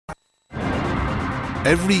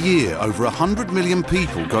Every year, over 100 million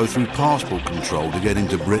people go through passport control to get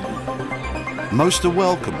into Britain. Most are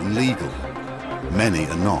welcome and legal. Many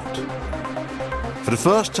are not. For the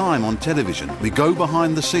first time on television, we go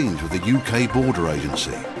behind the scenes with the UK Border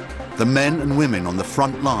Agency, the men and women on the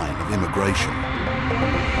front line of immigration.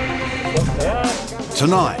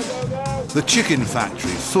 Tonight, the chicken factory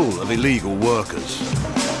full of illegal workers.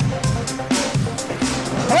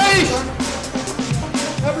 Hey!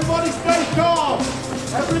 Everybody stay calm!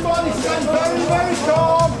 Everybody stay very, very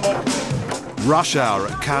calm! Rush hour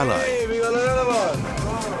at Calais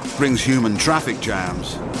brings human traffic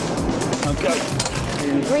jams. Okay.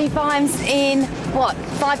 3 times in, what,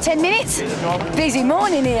 5–10 minutes? Busy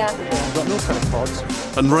morning here.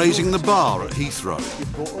 And raising the bar at Heathrow.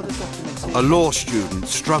 A law student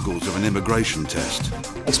struggles with an immigration test.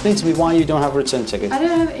 Explain to me why you don't have a return ticket. I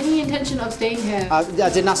don't have any intention of staying here. I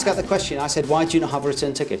didn't ask out the question. I said, why do you not have a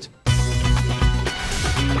return ticket?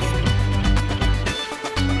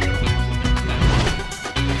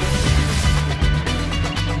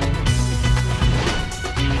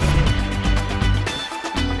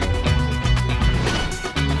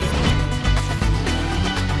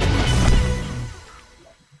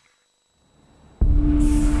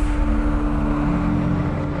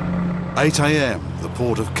 Eight AM, the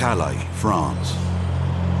port of Calais, France.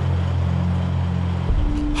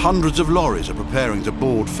 Hundreds of lorries are preparing to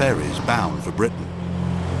board ferries bound for Britain.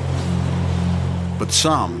 But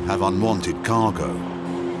some have unwanted cargo.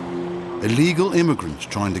 Illegal immigrants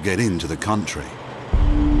trying to get into the country.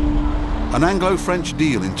 An Anglo-French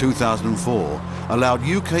deal in 2004 allowed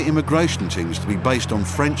UK immigration teams to be based on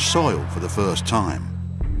French soil for the first time.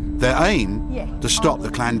 Their aim? To stop the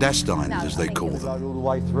clandestines, as they call them. All the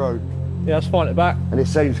way through. Yeah, let's find it back. And it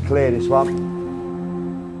seems clear, this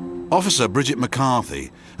one. Officer Bridget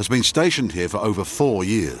McCarthy has been stationed here for over 4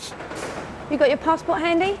 years. You got your passport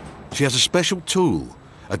handy? She has a special tool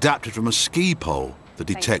adapted from a ski pole that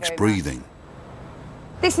detects breathing.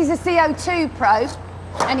 This is a CO2 probe,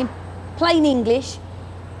 and in plain English,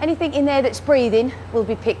 anything in there that's breathing will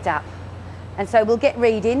be picked up. And so we'll get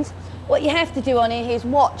readings. What you have to do on here is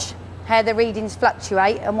watch how the readings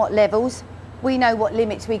fluctuate and what levels. We know what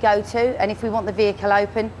limits we go to, and if we want the vehicle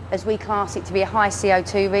open, as we class it to be a high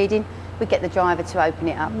CO2 reading, we get the driver to open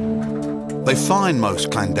it up. They find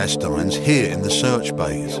most clandestines here in the search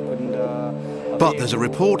bays. But there's a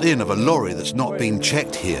report in of a lorry that's not been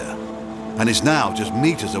checked here, and is now just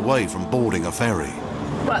metres away from boarding a ferry.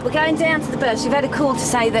 Right, we're going down to the berth. We've had a call to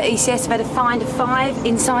say that ECS have had a find of 5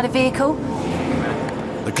 inside a vehicle.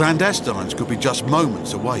 The clandestines could be just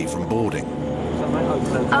moments away from boarding.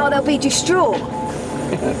 Oh, they'll be distraught.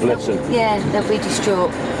 Bless them. Yeah, they'll be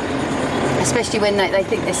distraught. Especially when they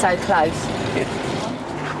think they're so close.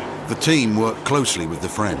 The team work closely with the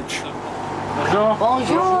French. Bonjour.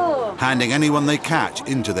 Bonjour. Handing anyone they catch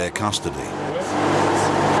into their custody.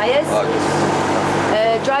 Players?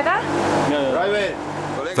 Driver?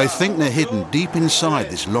 No. They think they're hidden deep inside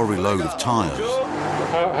this lorry load of tyres.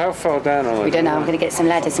 How far down are they? We don't know. I'm going to get some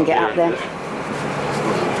ladders and get up there.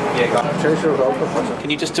 Can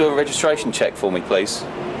you just do a registration check for me, please?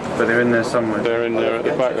 But they're in there somewhere. They're in there at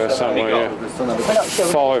the back there somewhere, yeah. We're not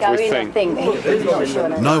sure. 5, we think.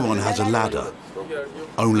 No one has a ladder.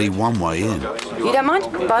 Only one way in. You don't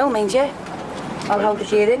mind? By all means, yeah. I'll hold the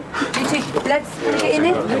gear in. You two lads, get in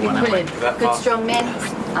there. Brilliant. Good strong men.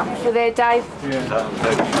 Up for there, Dave.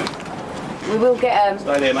 We will get a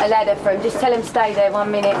ladder for him. Just tell him stay there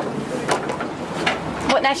 1 minute.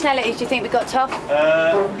 What nationalities do you think we got, Toff?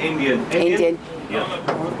 Indian. Indian. Yeah.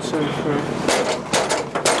 1, 2, 3.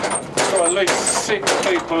 Got at least 6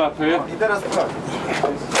 people up here. There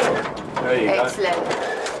you go.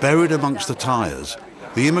 Excellent. Buried amongst the tyres,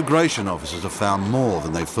 the immigration officers have found more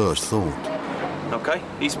than they first thought. Okay,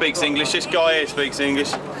 he speaks English. This guy here speaks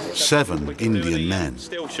English. 7 Indian men.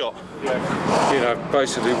 Still shot. You know,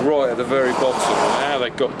 basically right at the very bottom, and how they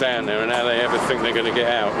got down there and how they ever think they're going to get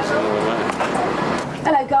out is another matter.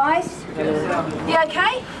 Hello, guys. You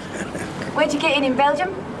okay? Where'd you get in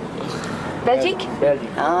Belgium? Belgique? Belgique.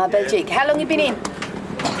 Ah, Belgique. How long you been in?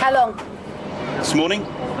 How long? This morning?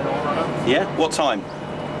 Yeah? What time?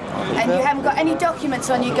 And you haven't got any documents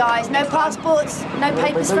on you guys? No passports? No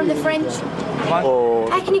papers from the French?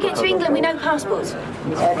 How can you get to England with no passports?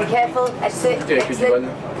 Be careful. That's it. Excellent.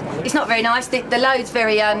 It's not very nice. The load's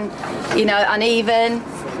very uneven.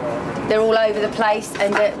 They're all over the place,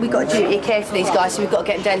 and we've got a duty of care for these guys, so we've got to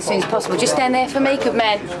get them down as soon as possible. Just stand there for me, good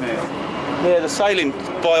man. Yeah, the sailing,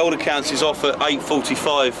 by all accounts, is off at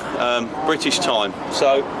 8:45 British time.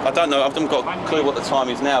 So I don't know. I haven't got a clue what the time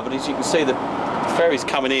is now, but as you can see, the ferry's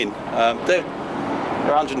coming in.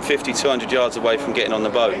 They're 150, 200 yards away from getting on the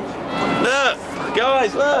boat. Look,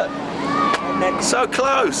 guys, look. So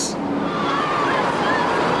close.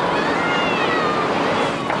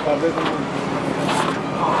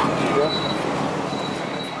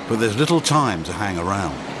 But there's little time to hang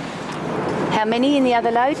around. How many in the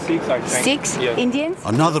other load? 6, I think. 6 Yeah. Indians?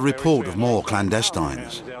 Another report of more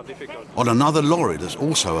clandestines. On another lorry that's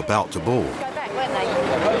also about to board. Go back, weren't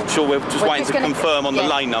they? Sure, we're just waiting to confirm on the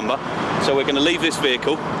lane number. So we're going to leave this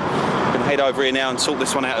vehicle and head over here now and sort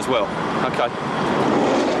this one out as well. Okay.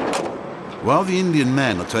 While the Indian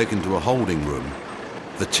men are taken to a holding room,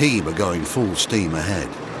 the team are going full steam ahead.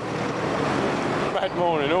 Bad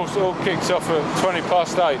morning, all kicks off at 20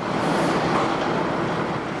 past 8.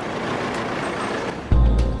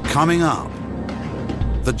 Coming up,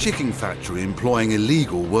 the chicken factory employing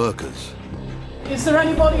illegal workers. Is there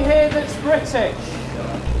anybody here that's British?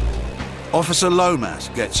 Officer Lomas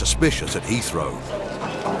gets suspicious at Heathrow.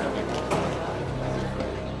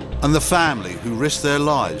 And the family who risk their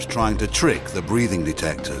lives trying to trick the breathing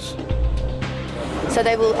detectors. So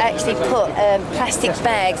they will actually put plastic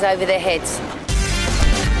bags over their heads.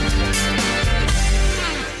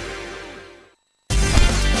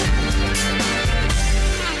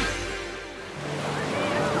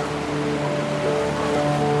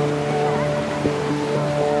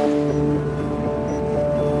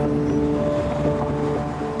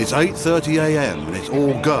 It's 8:30 a.m. and it's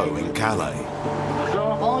all go in Calais.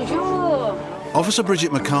 Bonjour. Officer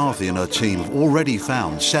Bridget McCarthy and her team have already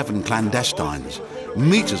found 7 clandestines,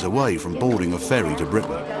 metres away from boarding a ferry to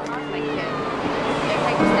Britain.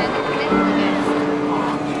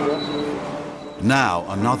 Now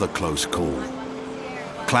another close call.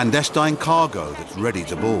 Clandestine cargo that's ready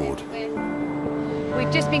to board.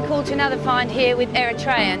 We've just been called to another find here with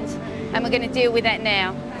Eritreans, and we're going to deal with that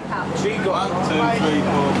now. She got 1, 2, 3,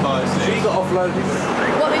 4, 5, 6. She got offloaded.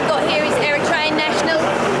 What we've got here is Eritrean nationals.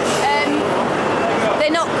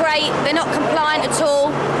 They're not great, they're not compliant at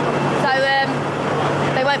all, so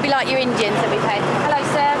they won't be like your Indians that we've had. Hello,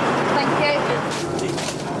 sir. Thank you.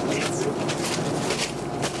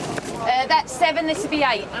 That's 7, this will be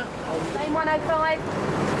 8. Lane 105.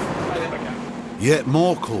 Yet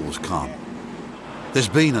more calls come. There's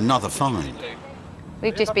been another find.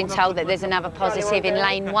 We've just been told that there's another positive in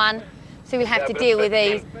lane 1, so we'll have to deal with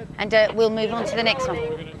these and we'll move on to the next one.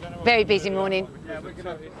 Very busy morning.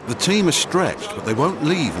 The team are stretched, but they won't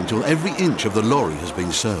leave until every inch of the lorry has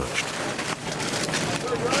been searched.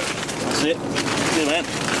 That's it. Good man.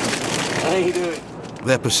 How you doing?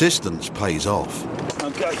 Their persistence pays off.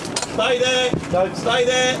 Okay. Stay there. Don't stay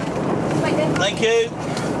there. Thank you.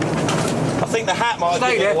 I think the hat might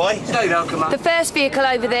have given it away. Stay there, come on. The first vehicle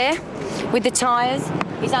over there with the tyres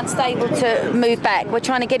is unstable to move back. We're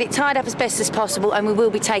trying to get it tied up as best as possible, and we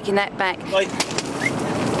will be taking that back. Wait.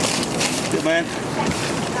 Good man.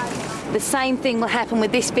 The same thing will happen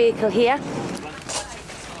with this vehicle here.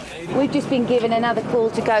 We've just been given another call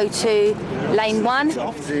to go to lane 1.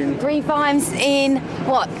 3 times in,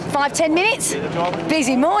 what, 5-10 minutes?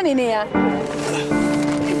 Busy morning here.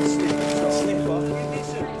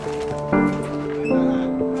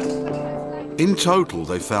 In total,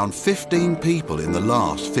 they found 15 people in the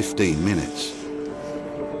last 15 minutes.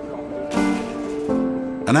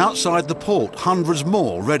 And outside the port, hundreds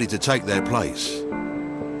more ready to take their place,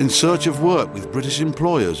 in search of work with British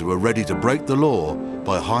employers who are ready to break the law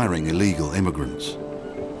by hiring illegal immigrants.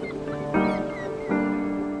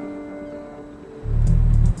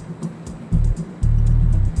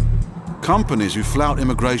 Companies who flout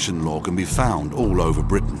immigration law can be found all over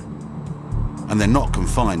Britain, and they're not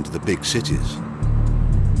confined to the big cities.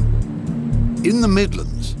 In the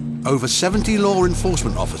Midlands, over 70 law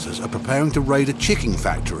enforcement officers are preparing to raid a chicken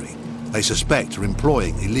factory they suspect are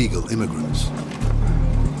employing illegal immigrants.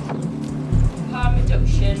 Harm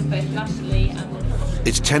reduction, both nationally and...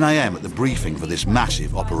 It's 10 a.m. at the briefing for this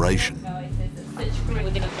massive operation.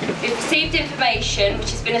 We've received information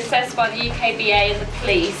which has been assessed by the UKBA and the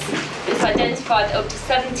police that's identified up to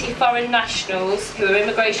 70 foreign nationals who are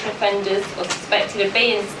immigration offenders or suspected of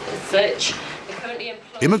being such.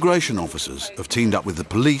 Immigration officers have teamed up with the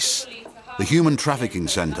police, the Human Trafficking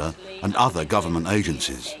Centre and other government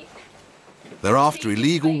agencies. They're after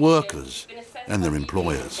illegal workers and their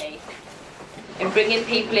employers. In bringing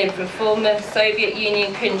people in from former Soviet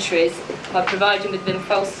Union countries by providing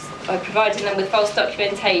them with false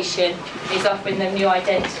documentation, is offering them new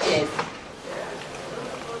identities.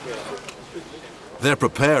 They're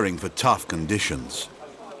preparing for tough conditions.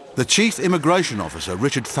 The Chief Immigration Officer,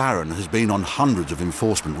 Richard Farron, has been on hundreds of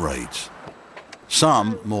enforcement raids,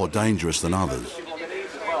 some more dangerous than others.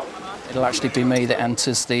 It'll actually be me that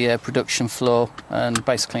enters the production floor and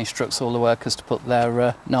basically instructs all the workers to put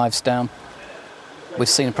their knives down. We've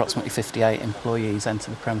seen approximately 58 employees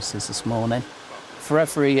enter the premises this morning. For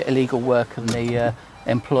every illegal worker, the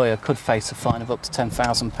employer could face a fine of up to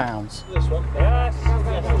 £10,000. This one. Yes. Go,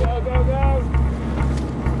 go, go.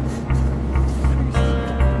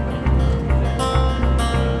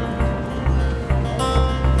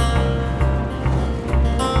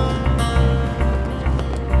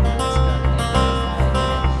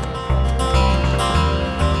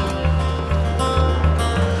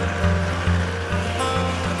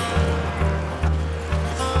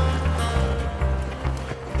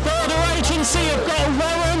 Have got a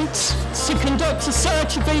warrant to conduct a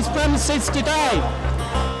search of these premises today.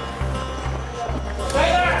 Stay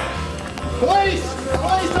there! Police!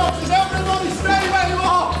 Police officers, everybody stay where you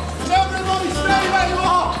are! Everybody stay where you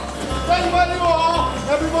are! Stay where you are!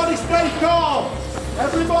 Everybody stay calm!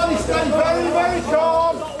 Everybody stay very, very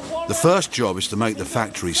calm! The first job is to make the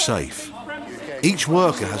factory safe. Each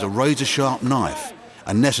worker has a razor-sharp knife,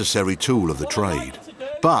 a necessary tool of the trade,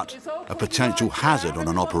 but a potential hazard on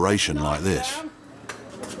an operation like this.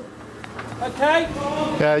 Okay?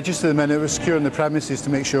 Yeah, just at the minute we're securing the premises to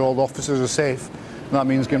make sure all the officers are safe. And that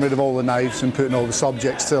means getting rid of all the knives and putting all the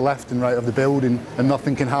subjects to the left and right of the building, and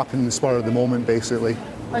nothing can happen in the spur of the moment, basically.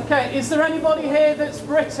 Okay, is there anybody here that's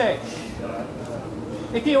British?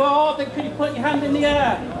 If you are, then could you put your hand in the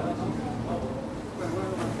air?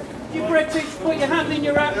 If you're British, put your hand in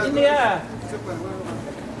the air.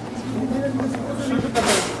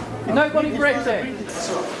 Nobody British.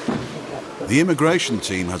 The immigration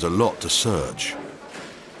team has a lot to search.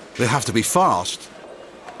 They have to be fast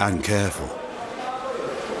and careful.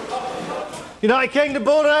 United Kingdom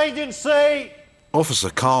Border Agency! Officer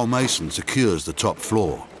Carl Mason secures the top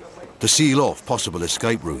floor to seal off possible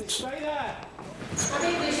escape routes.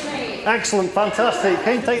 Excellent, fantastic.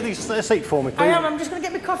 Can you take this seat for me, please? I am. I'm just going to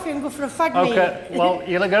get my coffee and go for a fag meal. OK, well,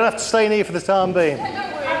 you're going to have to stay in here for the time being.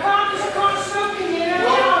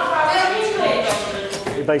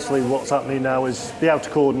 Basically, what's happening now is the outer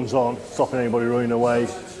cordon's on, stopping anybody running away.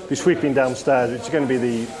 We're sweeping downstairs, which is going to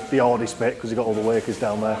be the hardest bit because you've got all the workers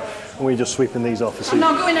down there, and we're just sweeping these offices. I'm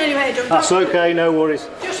not going anywhere, John. That's OK, no worries.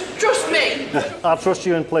 Just trust me. I trust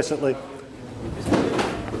you implicitly.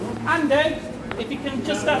 Andy, if you can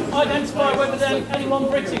just identify whether there's anyone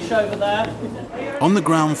British over there. On the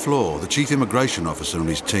ground floor, the chief immigration officer and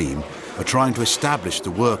his team are trying to establish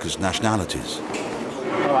the workers' nationalities.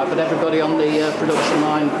 All right, but everybody on the production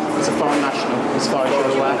line is a foreign national, as far as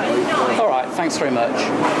you're aware. All right, thanks very much.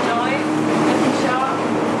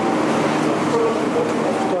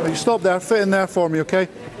 You stop there, fit in there for me, OK?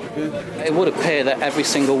 It would appear that every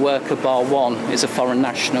single worker bar one is a foreign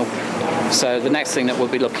national. So the next thing that we'll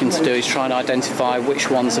be looking to do is try and identify which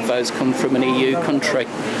ones of those come from an EU country.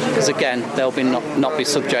 Because again, they'll be not be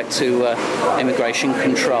subject to immigration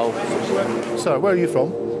control. Sir, where are you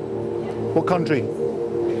from? What country?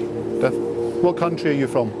 What country are you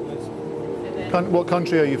from? What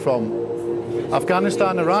country are you from?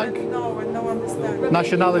 Afghanistan, Iraq? No, understand.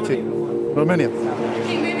 Nationality? Romania?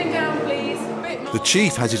 Keep moving down, please. The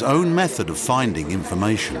chief has his own method of finding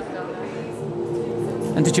information.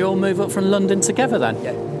 And did you all move up from London together then?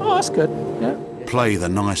 Yeah. Oh, that's good. Yeah. Play the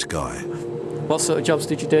nice guy. What sort of jobs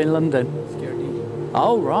did you do in London? Security.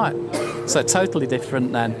 Oh, right. So totally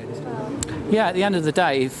different then. Yeah, at the end of the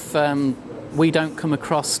day, if we don't come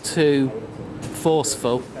across too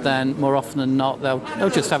forceful, then more often than not they'll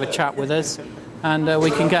just have a chat with us, and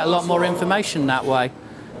we can get a lot more information that way.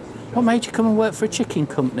 What made you come and work for a chicken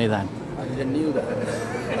company then? I didn't know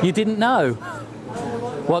that. You didn't know?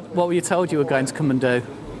 What were you told you were going to come and do?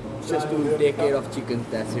 Just to take care of chickens,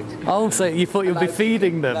 that's it. Oh, so you thought you'd be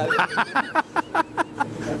feeding them?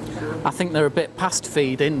 I think they're a bit past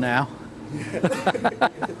feeding now.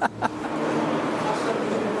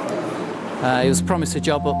 He was promised a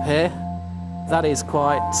job up here. That is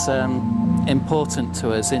quite important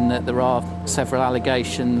to us in that there are several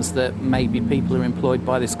allegations that maybe people are employed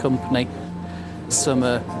by this company. Some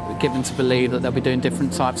are given to believe that they'll be doing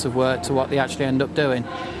different types of work to what they actually end up doing.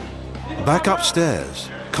 Back upstairs,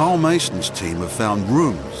 Carl Mason's team have found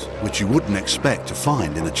rooms which you wouldn't expect to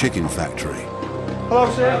find in a chicken factory. Hello,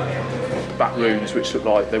 sir. Back rooms which look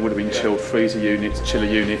like they would have been chilled freezer units, chiller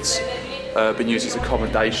units, been used as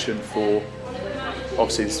accommodation for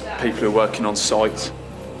obviously people who are working on site.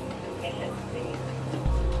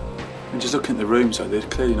 And just looking at the rooms, though, they're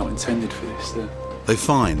clearly not intended for this. They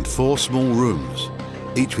find 4 small rooms,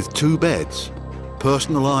 each with 2 beds,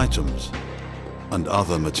 personal items and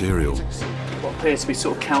other material. What appears to be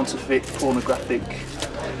sort of counterfeit pornographic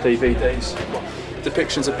DVDs.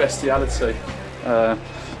 depictions of bestiality.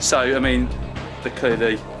 So, I mean, they're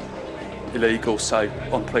clearly illegal, so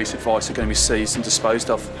on police advice are going to be seized and disposed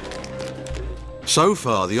of. So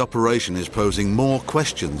far, the operation is posing more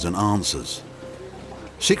questions than answers.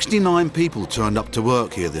 69 people turned up to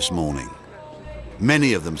work here this morning,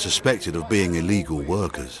 many of them suspected of being illegal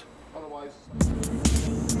workers.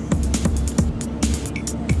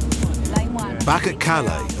 Back at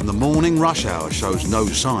Calais, and the morning rush hour shows no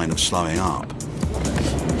sign of slowing up.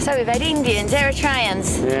 So we've had Indians,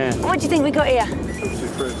 Eritreans. Yeah. What do you think we got here?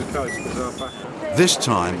 This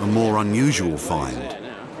time, a more unusual find.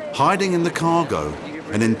 Hiding in the cargo,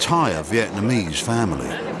 an entire Vietnamese family.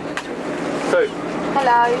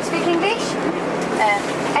 Hello, speak English?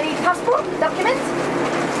 Any passport, documents?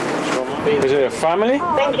 Is it a family?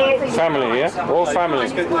 Thank you. Family, yeah? All family.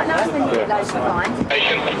 It's quite nice when you get loads to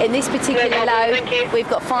find. In this particular load, we've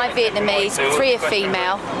got 5 Vietnamese, 3 are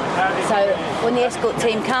female. So when the escort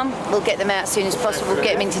team come, we'll get them out as soon as possible,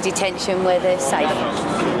 get them into detention where they're safe.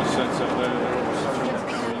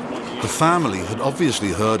 The family had obviously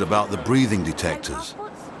heard about the breathing detectors.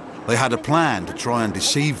 They had a plan to try and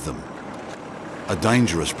deceive them. A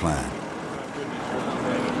dangerous plan.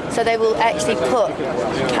 So they will actually put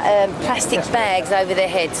plastic bags over their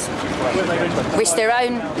heads, risk their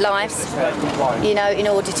own lives, you know, in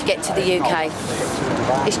order to get to the UK.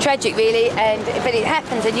 It's tragic, really, but it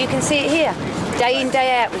happens, and you can see it here. Day in,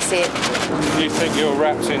 day out, we see it. You think you're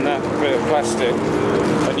wrapped in that bit of plastic,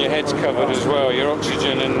 and your head's covered as well. Your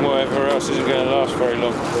oxygen and whatever else isn't going to last very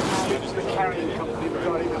long.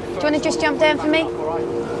 Do you want to just jump down for me?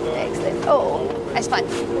 Excellent. Oh, that's fine.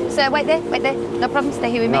 So wait there, no problem,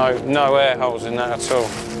 stay here with me. No air holes in that at all.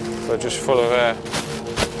 They're just full of air.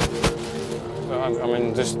 I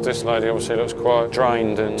mean, this lady obviously looks quite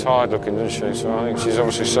drained and tired looking, doesn't she? So I think she's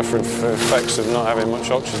obviously suffering from effects of not having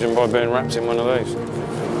much oxygen by being wrapped in one of these.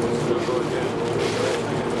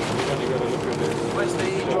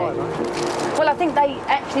 Well, I think they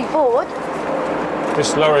actually board.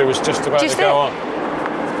 This lorry was just about to go on.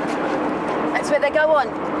 That's where they go on.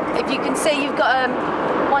 If you can see, you've got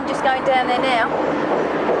one just going down there now.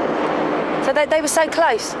 So they were so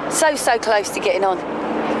close, so close to getting on.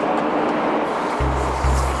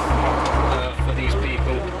 For these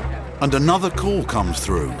people. And another call comes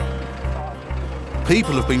through.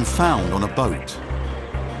 People have been found on a boat.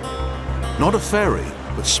 Not a ferry,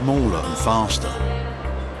 but smaller and faster.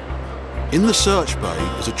 In the search bay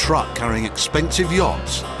is a truck carrying expensive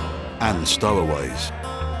yachts and stowaways.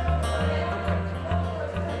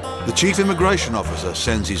 The chief immigration officer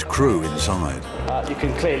sends his crew inside. You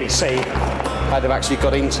can clearly see how they've actually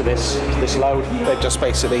got into this load. They've just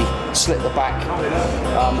basically slit the back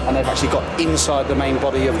and they've actually got inside the main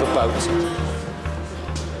body of the boat.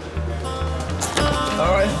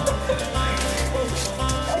 All right.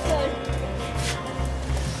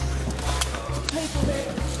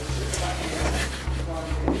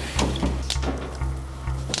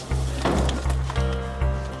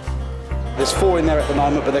 There's 4 in there at the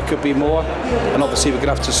moment, but there could be more. And obviously we're going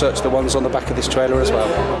to have to search the ones on the back of this trailer as well.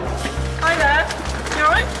 Hi there. You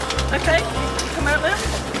alright? Okay. Come out now.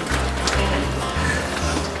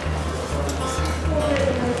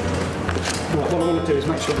 What I want to do is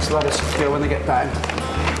make sure this ladder's secure when they get down.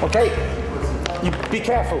 Okay, you be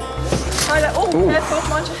careful. Hi there. Oh, careful.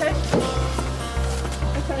 Mind your head.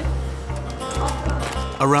 Okay.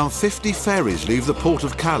 Around 50 ferries leave the port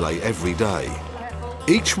of Calais every day.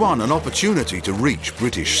 Each one an opportunity to reach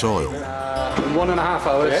British soil. 1.5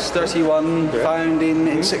 hours, 31 found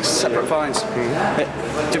in 6 separate finds at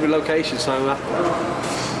different locations. So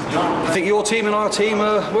I think your team and our team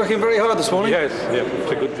are working very hard this morning. Yes, yeah,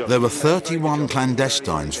 it's a good job. There were 31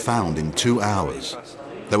 clandestines found in 2 hours.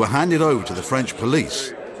 They were handed over to the French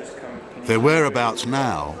police. Their whereabouts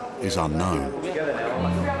now is unknown.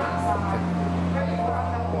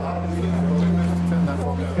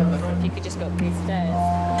 If you could just go up these stairs,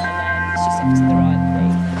 and it's just up to the right,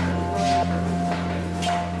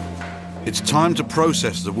 please. It's time to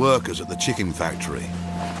process the workers at the chicken factory.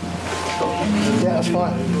 Yeah, that's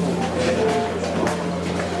fine.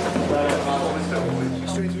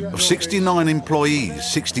 Of 69 employees,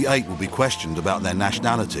 68 will be questioned about their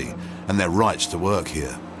nationality and their rights to work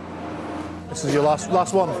here. This is your last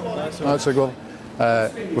one? That's a go.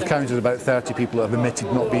 We've counted about 30 people that have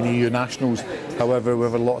admitted not being EU nationals. However, we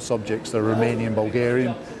have a lot of subjects that are Romanian,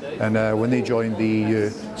 Bulgarian, and when they joined the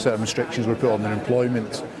EU, certain restrictions were put on their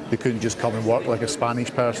employment. They couldn't just come and work like a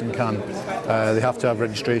Spanish person can. They have to have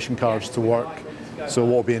registration cards to work. So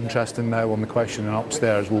what will be interesting now on the questioning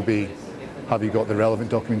upstairs will be have you got the relevant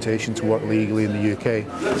documentation to work legally in the UK?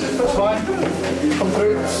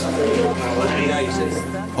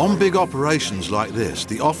 On big operations like this,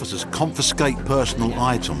 the officers confiscate personal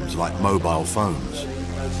items like mobile phones.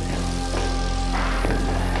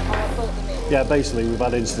 Yeah, basically we've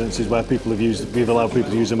had incidences where we've allowed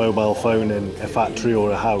people to use a mobile phone in a factory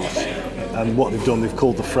or a house, and what they've done, they've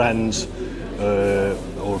called the friends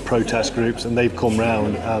or protest groups, and they've come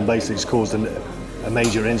round and basically it's caused a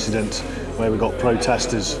major incident where we've got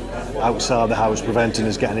protesters outside the house preventing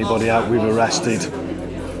us getting anybody out. We've arrested.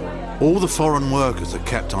 All the foreign workers are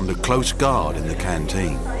kept under close guard in the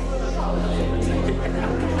canteen.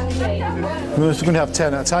 We were going to have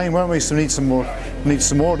 10 at a time, weren't we? So we need some more. We need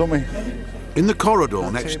some more, don't we? In the corridor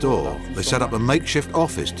next door, they set up a makeshift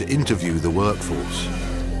office to interview the workforce.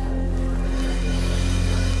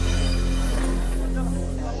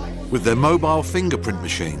 With their mobile fingerprint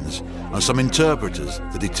machines and some interpreters,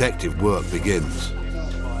 the detective work begins.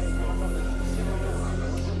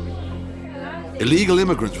 Illegal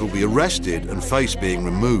immigrants will be arrested and face being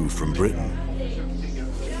removed from Britain.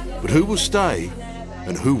 But who will stay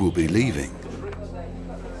and who will be leaving?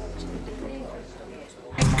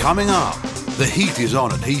 Coming up, the heat is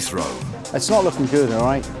on at Heathrow. It's not looking good, all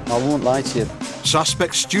right? I won't lie to you.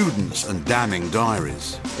 Suspect students and damning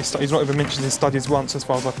diaries. He's not even mentioned his studies once, as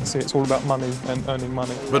far as I can see. It's all about money and earning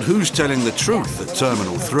money. But who's telling the truth at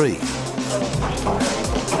Terminal 3?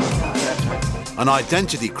 An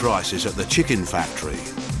identity crisis at the chicken factory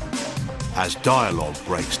as dialogue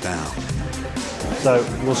breaks down. So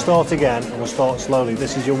we'll start again and we'll start slowly.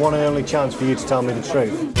 This is your one and only chance for you to tell me the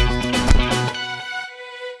truth.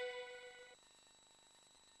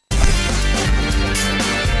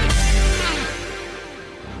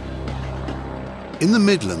 In the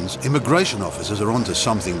Midlands, immigration officers are onto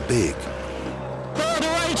something big.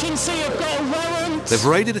 They've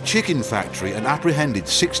raided a chicken factory and apprehended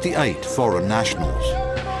 68 foreign nationals,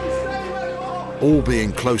 all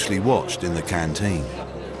being closely watched in the canteen.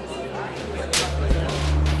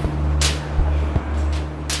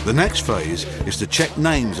 The next phase is to check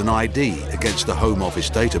names and ID against the Home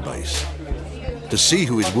Office database to see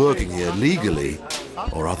who is working here legally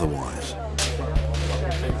or otherwise.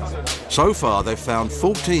 So far, they've found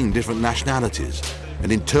 14 different nationalities,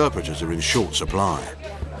 and interpreters are in short supply.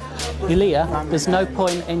 Elia, there's no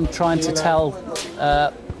point in trying to tell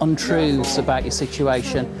untruths about your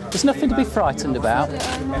situation. There's nothing to be frightened about.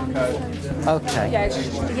 Okay.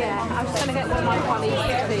 Yeah, I was trying to get one of my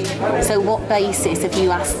colleagues. So what basis have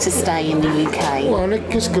you asked to stay in the UK?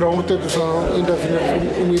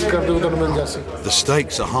 The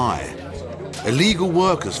stakes are high. Illegal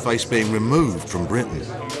workers face being removed from Britain.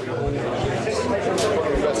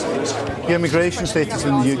 Your immigration status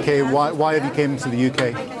in the UK, why have you came to the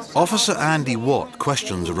UK? Officer Andy Watt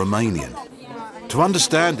questions a Romanian. To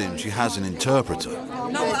understand him, she has an interpreter.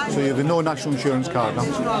 So you have no national insurance card now?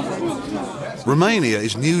 Romania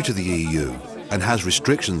is new to the EU and has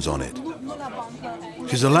restrictions on it.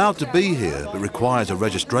 She's allowed to be here, but requires a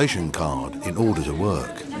registration card in order to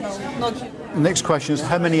work. The next question is,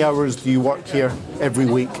 how many hours do you work here every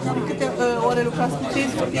week?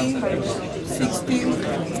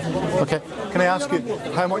 Okay, can I ask you,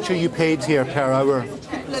 how much are you paid here per hour?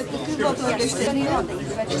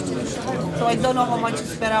 So I don't know how much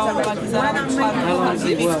is per hour, but it's around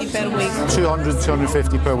 250 per week. 200,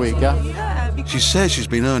 250 per week, yeah? She says she's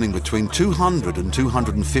been earning between £200 and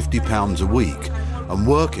 £250 a week and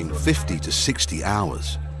working 50 to 60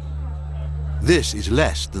 hours. This is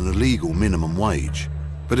less than a legal minimum wage.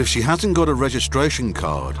 But if she hasn't got a registration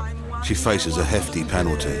card, she faces a hefty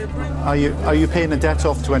penalty. Are you paying a debt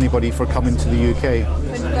off to anybody for coming to the UK?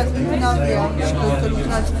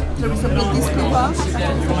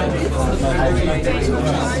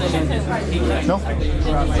 No?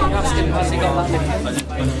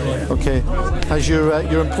 Okay. Has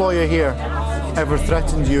your employer here ever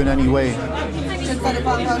threatened you in any way?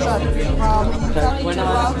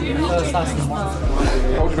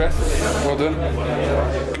 Hold your breath. Well done.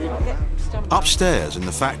 Upstairs in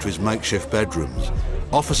the factory's makeshift bedrooms,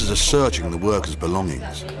 officers are searching the workers'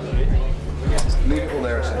 belongings. Leave it all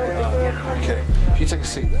there a second. Okay. If you take a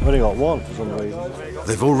seat there. I've only got one for some reason.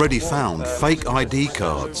 They've already found fake ID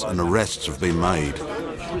cards and arrests have been made.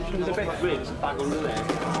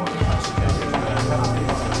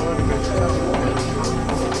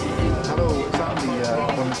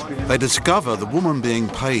 They discover the woman being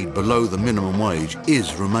paid below the minimum wage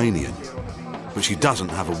is Romanian, but she doesn't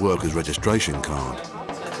have a worker's registration card.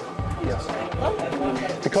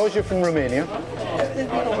 Because you're from Romania,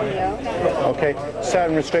 Okay,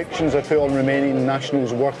 certain restrictions are put on Romanian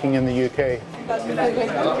nationals working in the UK.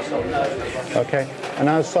 Okay, and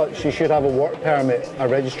as such you should have a work permit, a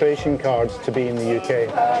registration card to be in the UK.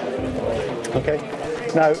 Okay,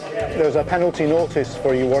 now there's a penalty notice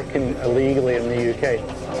for you working illegally in the UK.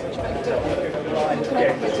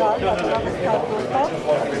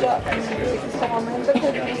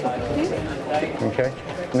 Okay,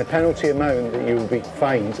 and the penalty amount that you will be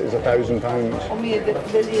fined is £1,000.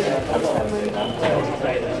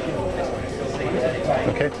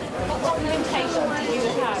 Okay.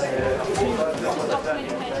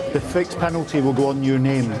 The fixed penalty will go on your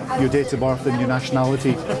name, your date of birth and your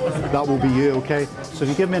nationality. That will be you, okay? So if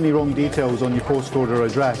you give me any wrong details on your postcode or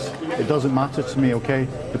address, it doesn't matter to me, okay?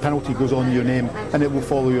 The penalty goes on your name and it will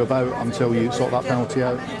follow you about until you sort that penalty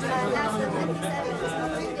out.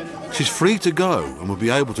 She's free to go and will be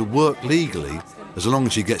able to work legally as long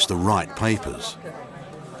as she gets the right papers.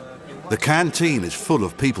 The canteen is full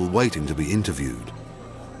of people waiting to be interviewed.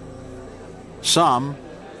 Some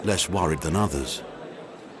less worried than others.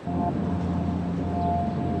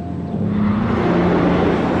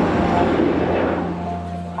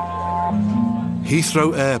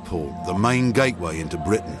 Heathrow Airport, the main gateway into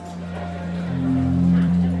Britain.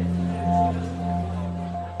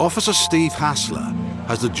 Officer Steve Hassler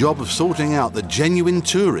has the job of sorting out the genuine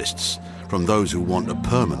tourists from those who want a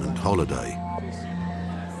permanent holiday.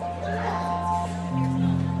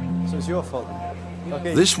 So it's your fault?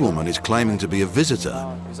 Okay. This woman is claiming to be a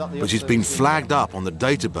visitor, but she's been flagged up on the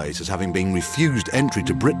database as having been refused entry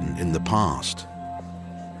to Britain in the past.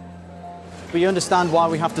 But you understand why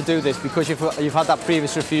we have to do this, because you've had that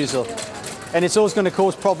previous refusal. And it's always going to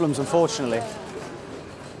cause problems, unfortunately.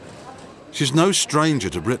 She's no stranger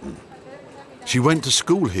to Britain. She went to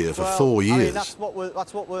school here for 4 years, that's what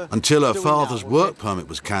we're until her doing father's now, work permit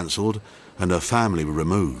was cancelled and her family were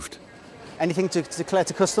removed. Anything to declare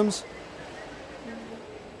to customs?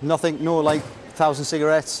 Nothing, no like 1,000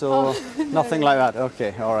 cigarettes or nothing like that?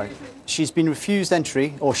 Okay, all right. She's been refused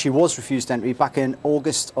entry, or she was refused entry, back in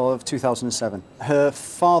August of 2007. Her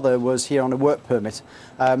father was here on a work permit.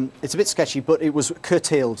 It's a bit sketchy, but it was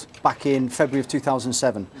curtailed back in February of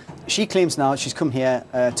 2007. She claims now she's come here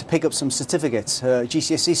to pick up some certificates, her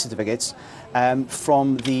GCSE certificates,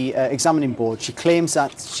 from the examining board. She claims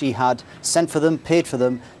that she had sent for them, paid for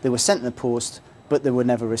them, they were sent in the post, but they were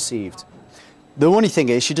never received. The only thing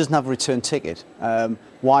is she doesn't have a return ticket.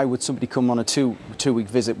 Why would somebody come on a two-week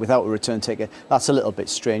visit without a return ticket? That's a little bit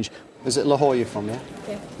strange. Is it Lahore you're from, yeah?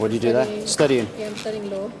 Yeah. What do you do there? Studying? Yeah, I'm studying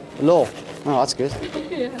law. Law? Oh, that's good.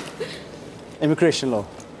 Yeah. Immigration law?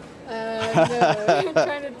 No, I'm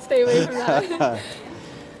trying to stay away from that.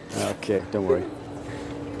 Okay, don't worry.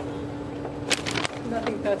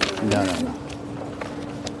 Nothing personal. No.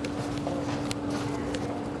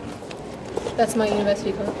 That's my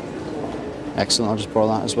university card. Excellent, I'll just borrow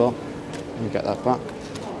that as well. Let me get that back.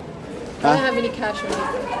 I don't have any cash or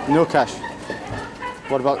anything. No cash.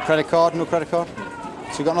 What about credit card? No credit card?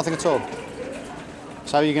 So you've got nothing at all?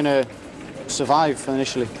 So how are you going to survive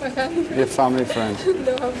initially? Okay. Your family, friends?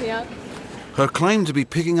 They'll help me out. Her claim to be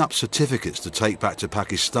picking up certificates to take back to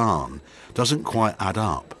Pakistan doesn't quite add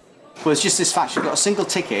up. Well, it's just this fact, she's got a single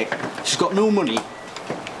ticket, she's got no money,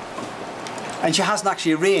 and she hasn't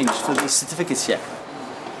actually arranged for these certificates yet.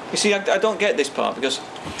 You see, I don't get this part, because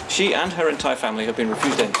she and her entire family have been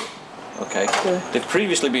refused entry. Okay? Yeah. They've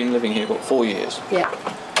previously been living here, 4 years. Yeah.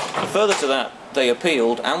 And further to that, they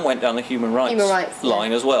appealed and went down the human rights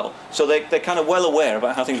line as well. So they're kind of well aware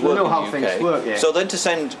about how things work in the UK. Things work, yeah. So then to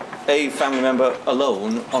send a family member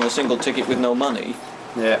alone on a single ticket with no money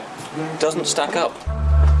doesn't stack up.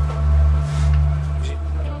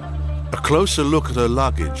 A closer look at her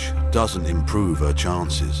luggage doesn't improve her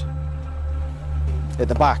chances. At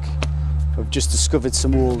the back, I've just discovered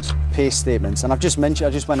some old pay statements, and I just went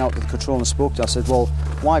out to the control and spoke to her. I said, well,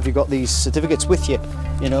 why have you got these certificates with you?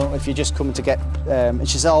 You know, if you're just coming to get... and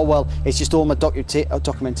she said, oh, well, it's just all my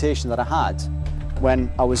documentation that I had when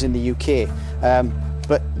I was in the UK.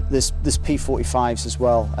 But there's P45s as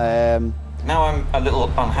well. Now I'm a little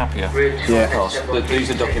unhappier because these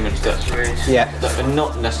are documents that are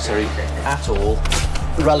not necessary at all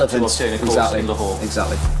relevant to obtain a course in Lahore.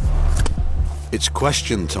 Exactly. It's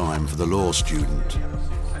question time for the law student.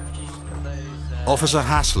 Officer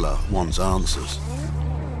Hassler wants answers.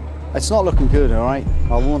 It's not looking good, all right?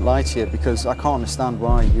 I won't lie to you, because I can't understand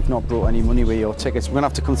why you've not brought any money with your tickets. We're going to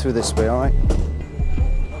have to come through this way, all right?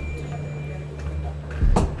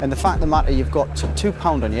 And the fact of the matter, you've got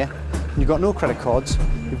 £2 on you, you've got no credit cards,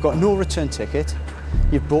 you've got no return ticket,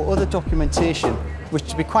 you've brought other documentation, which,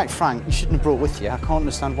 to be quite frank, you shouldn't have brought with you. I can't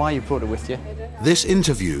understand why you brought it with you. This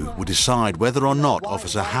interview will decide whether or not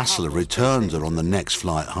Officer Hassler returns her on the next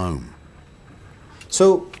flight home.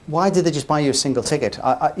 So why did they just buy you a single ticket?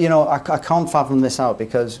 I can't fathom this out,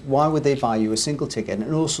 because why would they buy you a single ticket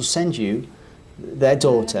and also send you their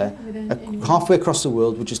daughter halfway across the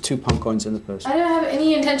world with just £2 coins in the purse? I don't have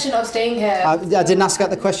any intention of staying here. I didn't ask her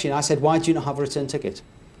the question. I said, why do you not have a return ticket?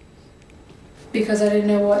 Because I didn't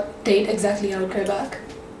know what date exactly I would go back.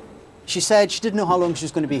 She said she didn't know how long she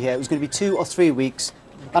was going to be here. It was going to be 2 or 3 weeks.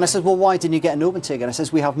 And I said, well, why didn't you get an open ticket? I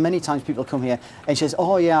says, we have many times people come here. And she says,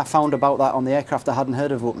 oh, yeah, I found about that on the aircraft. I hadn't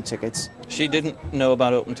heard of open tickets. She didn't know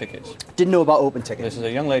about open tickets? Didn't know about open tickets. This is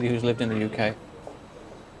a young lady who's lived in the UK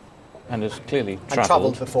and has clearly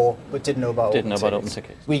travelled before, but didn't know about open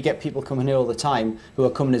tickets. We get people coming here all the time who are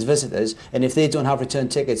coming as visitors, and if they don't have return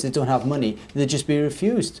tickets, they don't have money, they'll just be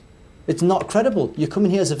refused. It's not credible. You're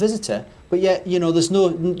coming here as a visitor, but yet,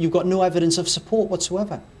 you've got no evidence of support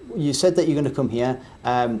whatsoever. You said that you're going to come here,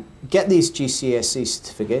 get these GCSE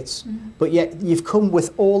certificates, but yet you've come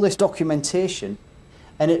with all this documentation,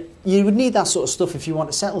 and you would need that sort of stuff if you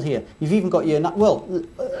want to settle here. You've even got your,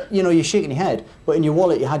 you're shaking your head, but in your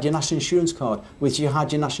wallet you had your national insurance card, which you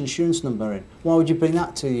had your national insurance number in. Why would you bring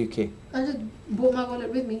that to the UK? I just brought my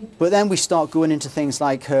wallet with me. But then we start going into things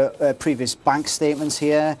like her previous bank statements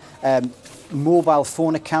here, mobile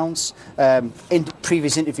phone accounts, in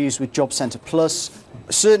previous interviews with Job Centre Plus.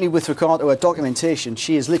 Certainly with regard to her documentation,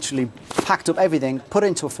 she has literally packed up everything, put it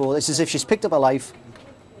into a folder. It's as if she's picked up her life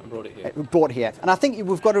and brought it here. And I think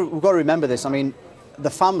we've got to remember this. I mean, the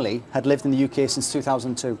family had lived in the UK since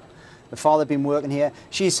 2002. The father had been working here.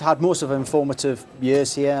 She's had most of her informative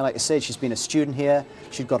years here. Like I said, she's been a student here.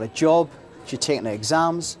 She'd got a job. She'd taken her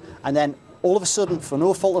exams. And then all of a sudden, for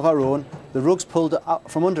no fault of her own, the rug's pulled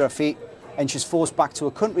out from under her feet, and she's forced back to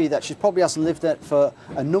a country that she probably hasn't lived in for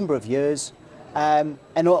a number of years. And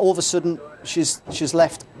all of a sudden, she's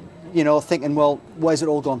left, thinking, well, where's it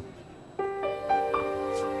all gone?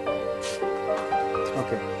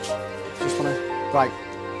 Okay. Just want to... Right.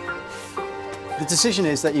 The decision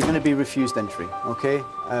is that you're going to be refused entry, okay?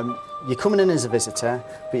 You're coming in as a visitor,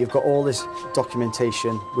 but you've got all this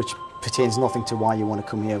documentation which pertains nothing to why you want to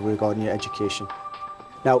come here regarding your education.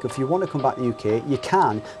 Now, if you want to come back to the UK, you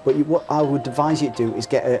can, but what I would advise you to do is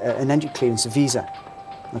get an entry clearance visa,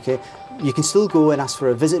 okay? You can still go and ask for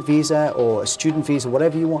a visit visa or a student visa,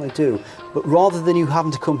 whatever you want to do, but rather than you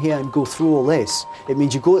having to come here and go through all this, it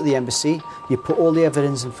means you go to the embassy, you put all the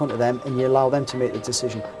evidence in front of them, and you allow them to make the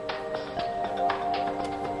decision.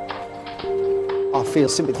 I feel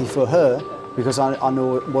sympathy for her because I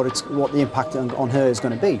know what the impact on her is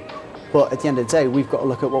going to be. But at the end of the day, we've got to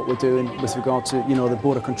look at what we're doing with regard to, the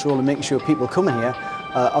border control and making sure people coming here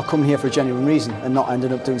are coming here for a genuine reason and not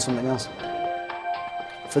ending up doing something else.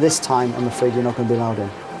 For this time, I'm afraid you're not going to be allowed in.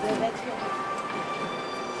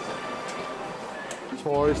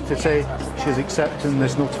 For us to say she's accepting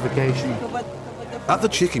this notification. At the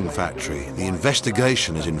chicken factory, the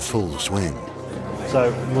investigation is in full swing.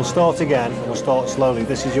 So we'll start again, we'll start slowly.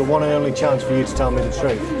 This is your one and only chance for you to tell me the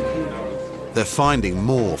truth. They're finding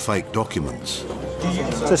more fake documents.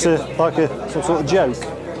 Is this some sort of joke?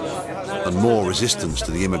 And more resistance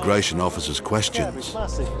to the immigration officer's questions.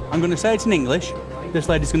 I'm going to say it in English. This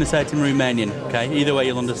lady's going to say it in Romanian, okay? Either way,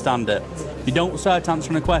 you'll understand it. If you don't start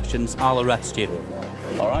answering the questions, I'll arrest you.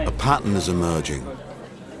 All right? A pattern is emerging.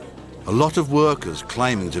 A lot of workers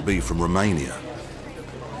claiming to be from Romania.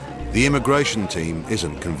 The immigration team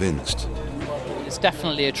isn't convinced. It's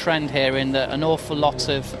definitely a trend here in that an awful lot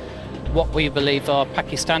of what we believe are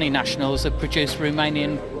Pakistani nationals have produced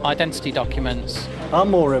Romanian identity documents. I'm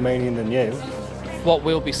more Romanian than you. What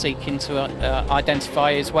we'll be seeking to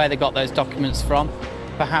identify is where they got those documents from.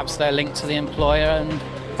 Perhaps they're linked to the employer and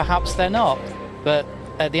perhaps they're not. But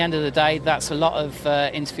at the end of the day, that's a lot of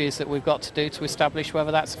interviews that we've got to do to establish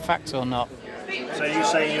whether that's a fact or not. So you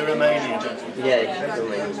say you're Romanian? Yeah,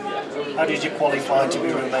 Romanian. How did you qualify to be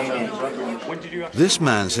Romanian? This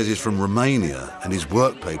man says he's from Romania and his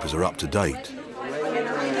work papers are up to date.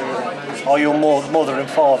 Are your mother and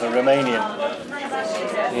father Romanian?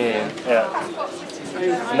 Yeah. Yeah.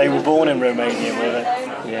 And they were born in Romania, were they?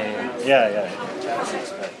 Yeah. Yeah.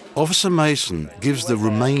 Officer Mason gives the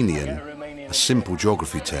Romanian a simple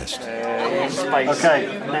geography test.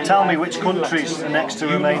 Okay, tell me which countries are next to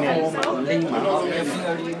Romania?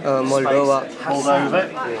 Moldova. Moldova.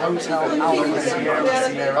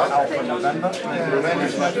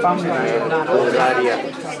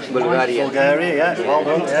 Bulgaria. Bulgaria, yeah. Well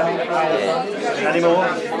done, yeah. Any more?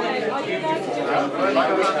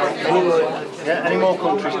 Any more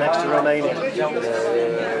countries next to Romania?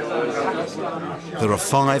 There are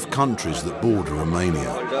 5 countries that border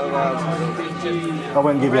Romania. I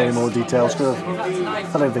won't give you any more details because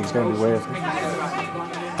I don't think it's going to be worth it.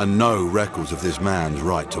 And no records of this man's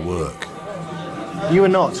right to work. You are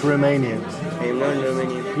not Romanian. I'm not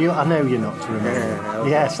Romanian. I know you're not Romanian.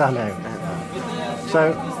 Yes, I know.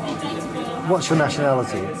 So, what's your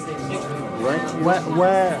nationality? What?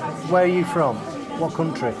 Where are you from? What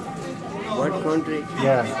country? What country?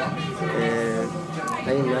 Yeah.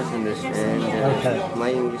 I not understand. Okay.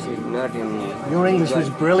 My English is not in. Your English was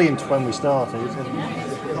brilliant when we started.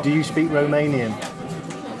 Do you speak Romanian?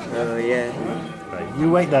 Yeah. Right. You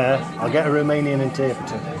wait there. I'll get a Romanian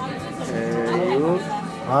interpreter. You?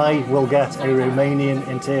 I will get a Romanian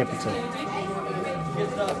interpreter.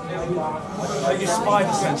 Your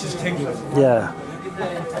spider sense is tingling. Yeah.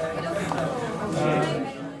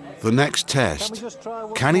 The next test,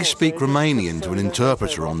 can he speak Romanian to an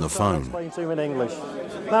interpreter on the phone? Explain to him in English.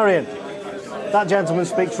 Marion, that gentleman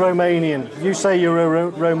speaks Romanian. You say you're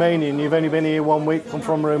a Romanian. You've only been here 1 week. I'm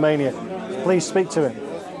from Romania. Please speak to him.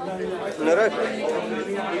 Noroc.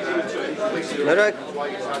 Noroc.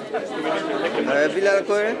 Bilal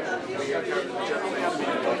Kore.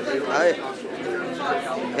 Ai.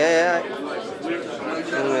 Yeah.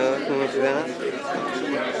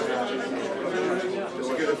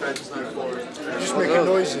 Just making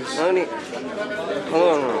noises.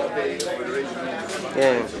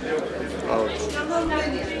 Yeah.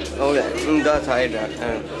 Oh, that's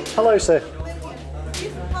Hello, sir.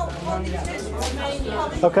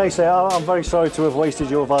 Okay, sir, I'm very sorry to have wasted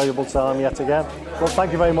your valuable time yet again. Well,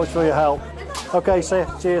 thank you very much for your help. Okay, sir,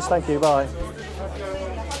 cheers, thank you, bye.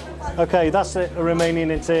 Okay, that's a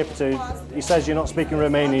Romanian interpreter. He says you're not speaking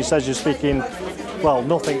Romanian, he says you're speaking, well,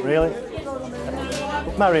 nothing really.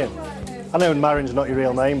 Marion. I know Marion's not your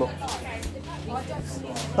real name, but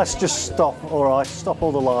let's just stop, all right? Stop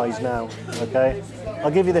all the lies now, okay?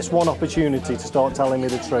 I'll give you this one opportunity to start telling me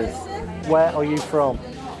the truth. Where are you from?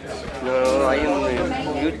 No, I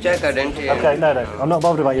am. You check identity. Okay, no, I'm not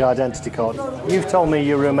bothered about your identity card. You've told me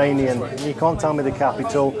you're Romanian. You can't tell me the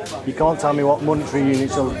capital. You can't tell me what monetary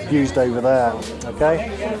units are used over there,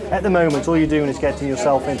 okay? At the moment, all you're doing is getting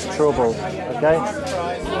yourself into trouble, okay?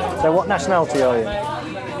 So what nationality are you?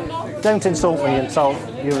 Don't insult me and tell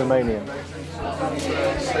you're Romanian.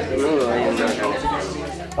 No, I am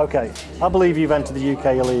not. Okay, I believe you've entered the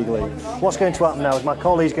UK illegally. What's going to happen now is my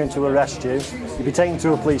colleague's going to arrest you. You'll be taken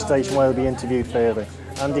to a police station where you'll be interviewed further.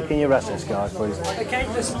 Andy, can you arrest this guy, please?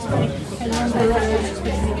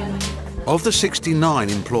 Of the 69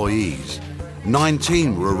 employees,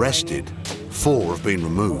 19 were arrested, 4 have been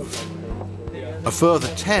removed. A further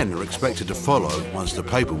 10 are expected to follow once the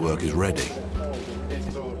paperwork is ready.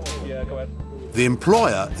 The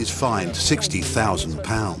employer is fined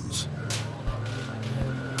 £60,000.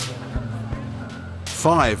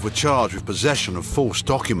 5 were charged with possession of false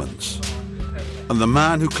documents, and the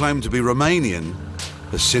man who claimed to be Romanian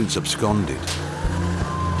has since absconded.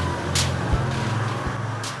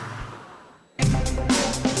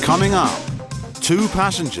 Coming up, 2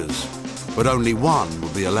 passengers, but only 1 will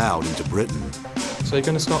be allowed into Britain. So you're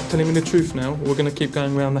going to start telling me the truth now, or we're going to keep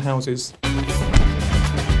going around the houses?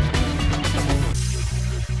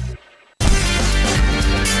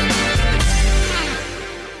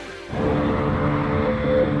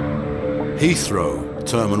 Heathrow,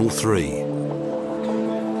 Terminal 3.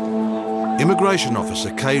 Immigration Officer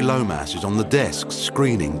Kay Lomas is on the desk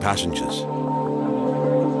screening passengers.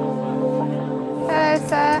 Hello,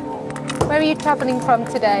 sir. Where are you travelling from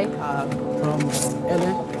today? From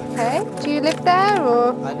LA. Okay. Do you live there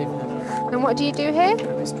or? I live there. And what do you do here? I'm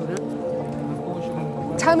a student.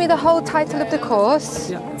 Tell me the whole title of the course.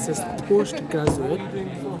 Yeah, it says postgraduate.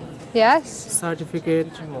 Yes. Certificate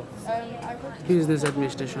Business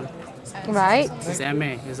Administration. Right. It's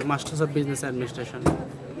MA, it's a Masters of Business Administration.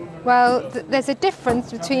 Well, there's a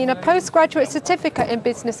difference between a postgraduate certificate in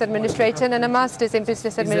Business Administration and a Master's in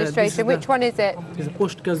Business Administration. Which one is it? It's a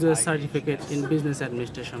postgraduate certificate in Business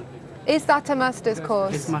Administration. Is that a Master's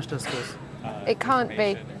course? It's Master's course. It can't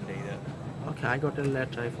be. Okay, I got a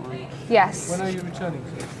letter. I found it. Yes. When are you returning?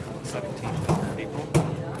 17 people.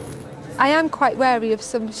 I am quite wary of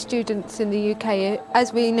some students in the UK.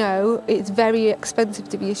 As we know, it's very expensive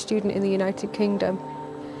to be a student in the United Kingdom.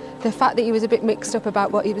 The fact that he was a bit mixed up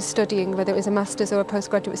about what he was studying, whether it was a master's or a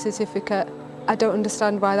postgraduate certificate, I don't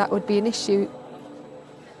understand why that would be an issue.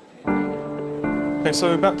 Okay, so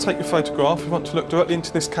we're about to take your photograph. You want to look directly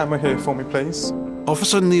into this camera here for me, please.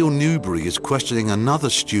 Officer Neil Newbury is questioning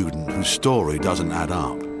another student whose story doesn't add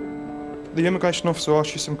up. The immigration officer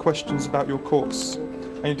asked you some questions about your course,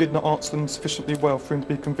 and you did not answer them sufficiently well for him to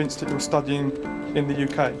be convinced that you're studying in the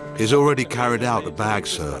UK. He's already carried out a bag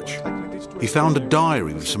search. He found a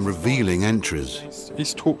diary with some revealing entries.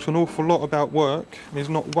 He's talked an awful lot about work. He's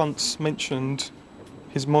not once mentioned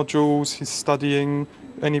his modules, his studying,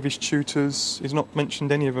 any of his tutors. He's not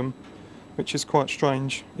mentioned any of them, which is quite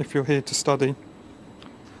strange if you're here to study.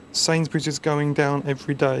 Sainsbury's is going down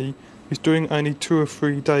every day. He's doing only 2 or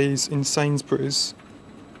 3 days in Sainsbury's.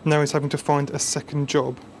 Now he's having to find a second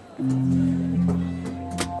job.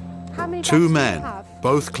 Two men,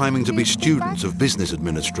 both claiming to be students of business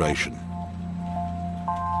administration.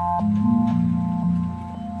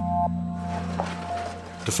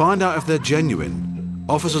 To find out if they're genuine,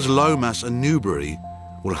 officers Lomas and Newbury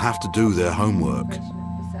will have to do their homework.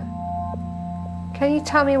 Can you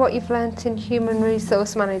tell me what you've learnt in human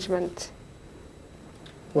resource management?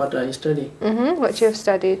 What I study? What you have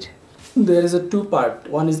studied. There is a 2 part.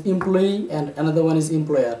 One is employee and another one is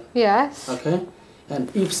employer. Yes. Okay. And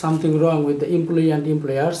if something wrong with the employee and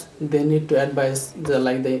employers, they need to advise the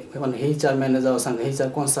one HR manager or some HR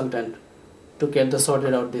consultant to get the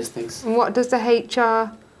sorted out these things. And what does the HR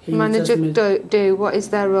manager do? What is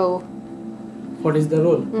their role? What is the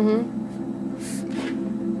role?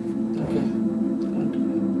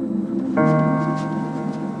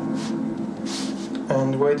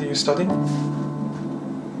 And where do you study?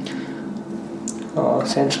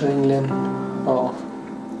 Central England. Oh,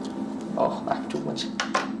 I have too much.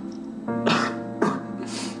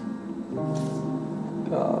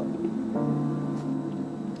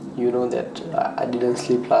 You know that I didn't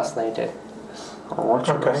sleep last night. What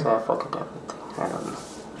should I say? I forget everything. I don't know.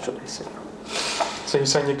 What should I say? So you're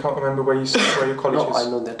saying you can't remember where your college is? No, I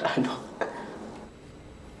know that. I know.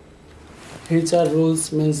 HR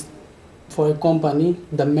rules means for a company,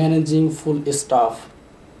 the managing full staff.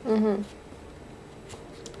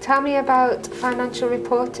 Tell me about financial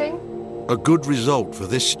reporting. A good result for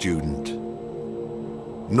this student.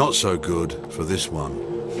 Not so good for this one.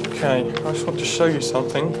 Okay, I just want to show you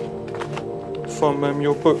something from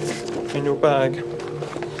your book in your bag.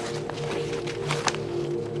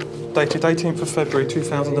 Dated 18th of February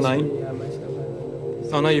 2008.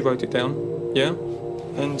 I know you wrote it down, yeah?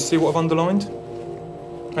 And see what I've underlined?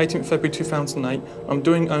 18th February 2008, I'm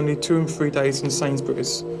doing only 2 and 3 days in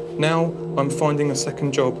Sainsbury's. Now I'm finding a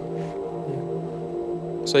second job.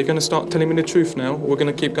 So you're going to start telling me the truth now, or we're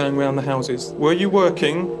going to keep going around the houses. Were you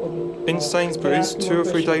working in Sainsbury's 2 or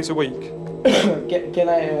 3 days a week? Can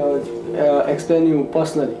I explain you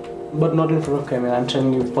personally? But not in front of camera, I'm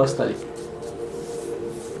telling you personally.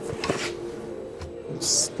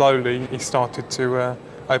 Slowly he started to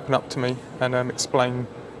open up to me and explain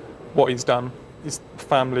what he's done. His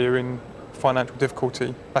family are in financial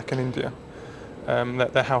difficulty back in India.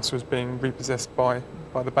 That their house was being repossessed by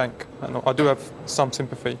the bank. And I do have some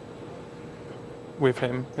sympathy with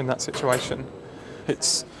him in that situation.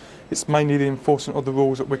 It's mainly the enforcement of the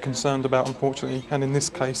rules that we're concerned about, unfortunately. And in this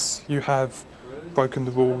case, you have broken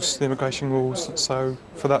the rules, the immigration rules. So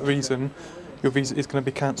for that reason, your visa is going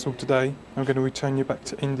to be cancelled today. I'm going to return you back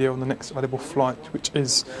to India on the next available flight, which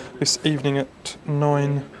is this evening at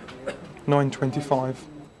 9:25.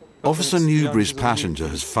 Officer Newbury's passenger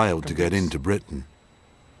has failed to get into Britain.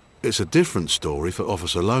 It's a different story for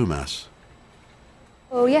Officer Lomas.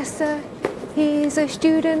 Oh yes sir, he's a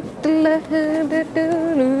student.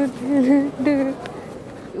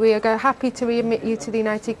 We are happy to readmit you to the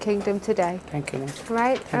United Kingdom today. Thank you.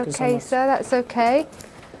 Right, Thank you so okay much. sir, that's okay.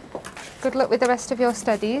 Good luck with the rest of your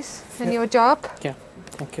studies and your job. Yeah,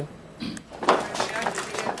 thank you.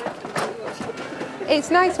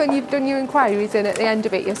 It's nice when you've done your inquiries and at the end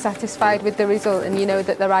of it you're satisfied with the result and you know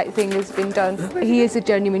that the right thing has been done. He is a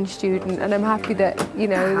genuine student and I'm happy that, you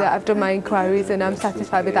know, that I've done my inquiries and I'm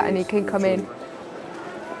satisfied with that and he can come in.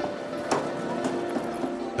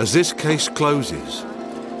 As this case closes,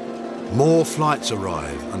 more flights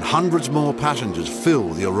arrive and hundreds more passengers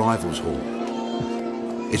fill the arrivals hall.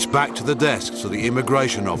 It's back to the desks of the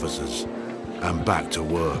immigration officers and back to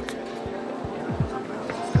work.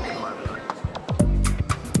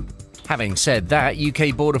 Having said that,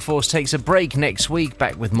 UK Border Force takes a break next week,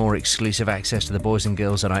 back with more exclusive access to the boys and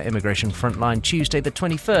girls on our immigration frontline Tuesday the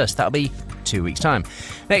 21st. That'll be 2 weeks' time.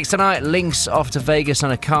 Next tonight, Link's off to Vegas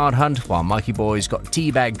on a card hunt, while Mikey Boy's got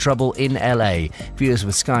teabag trouble in LA. Viewers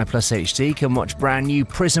with Sky Plus HD can watch brand new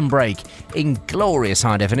Prison Break in glorious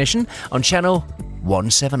high definition on channel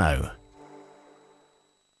 170.